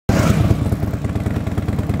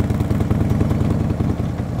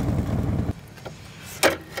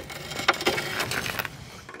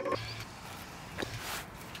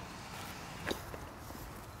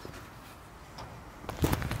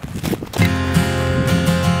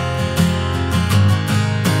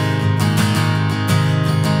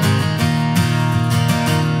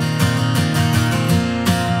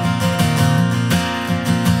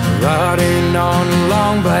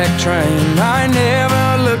train, I ain't never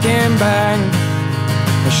looking back.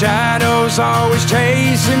 The shadow's always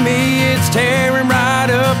chasing me, it's tearing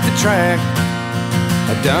right up the track.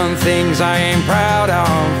 I've done things I ain't proud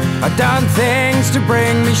of, I've done things to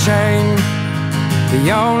bring me shame.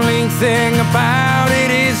 The only thing about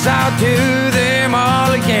it is I'll do them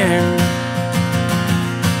all again.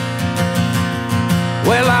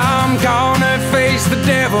 Well, I'm gonna face the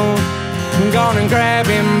devil, I'm gonna grab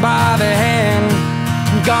him by the hand.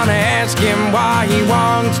 I'm gonna ask him why he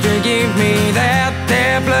wants to give me that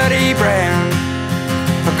there bloody brand.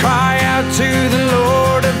 I'll cry out to the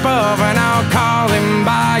Lord above and I'll call him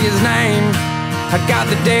by his name. I got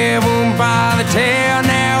the devil by the tail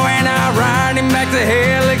now and I'll ride him back to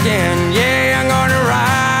hell again. Yeah, I'm gonna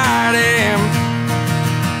ride him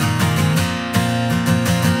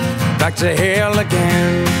back to hell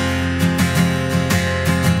again.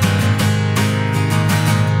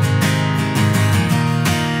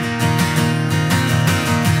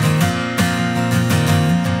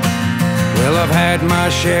 Well, I've had my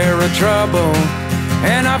share of trouble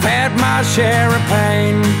and I've had my share of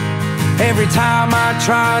pain. Every time I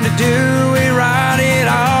try to do it right, it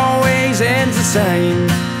always ends the same.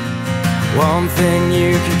 One thing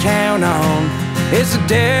you can count on is the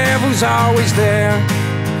devil's always there,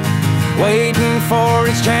 waiting for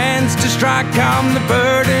his chance to strike on the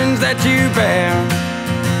burdens that you bear.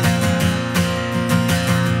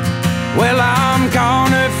 Well, I'm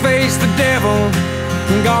gonna face the devil,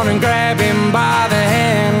 I'm gonna grab him by the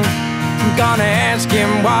hand. I'm gonna ask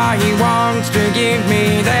him why he wants to give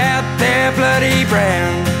me that there bloody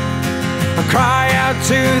brand. I'll cry out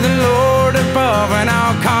to the Lord above and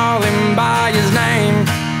I'll call him by his name.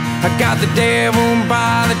 I got the devil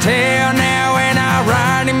by the tail now and I'll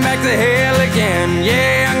ride him back to hell again.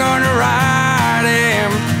 Yeah, I'm gonna ride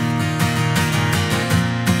him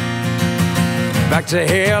back to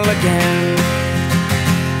hell again.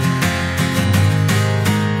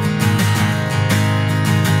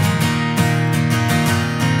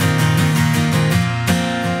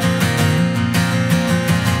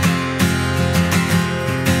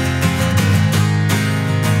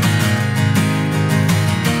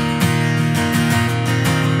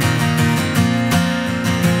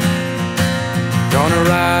 Gonna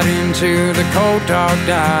ride into the cold dark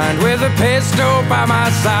night with a pistol by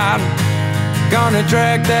my side. Gonna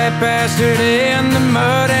drag that bastard in the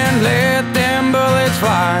mud and let them bullets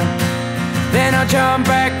fly. Then I'll jump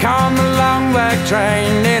back on the long black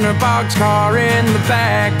train in a boxcar in the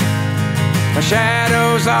back. My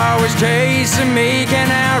shadow's always chasing me,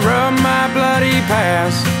 can outrun my bloody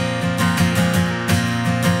past.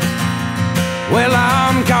 Well,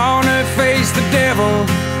 I'm gonna face the devil,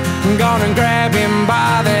 I'm gonna grab him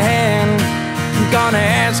by the hand. I'm gonna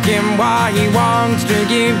ask him why he wants to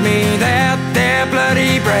give me that there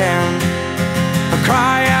bloody brand. I'll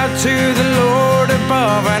cry out to the Lord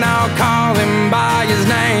above and I'll call him by his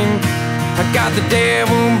name. I got the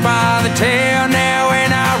devil by the tail now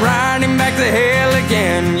and I'll ride him back to hell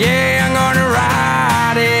again. Yeah, I'm gonna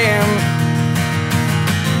ride him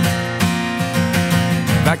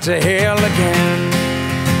back to hell again.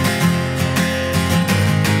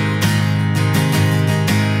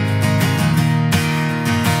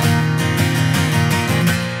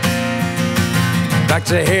 Back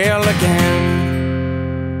to hell again.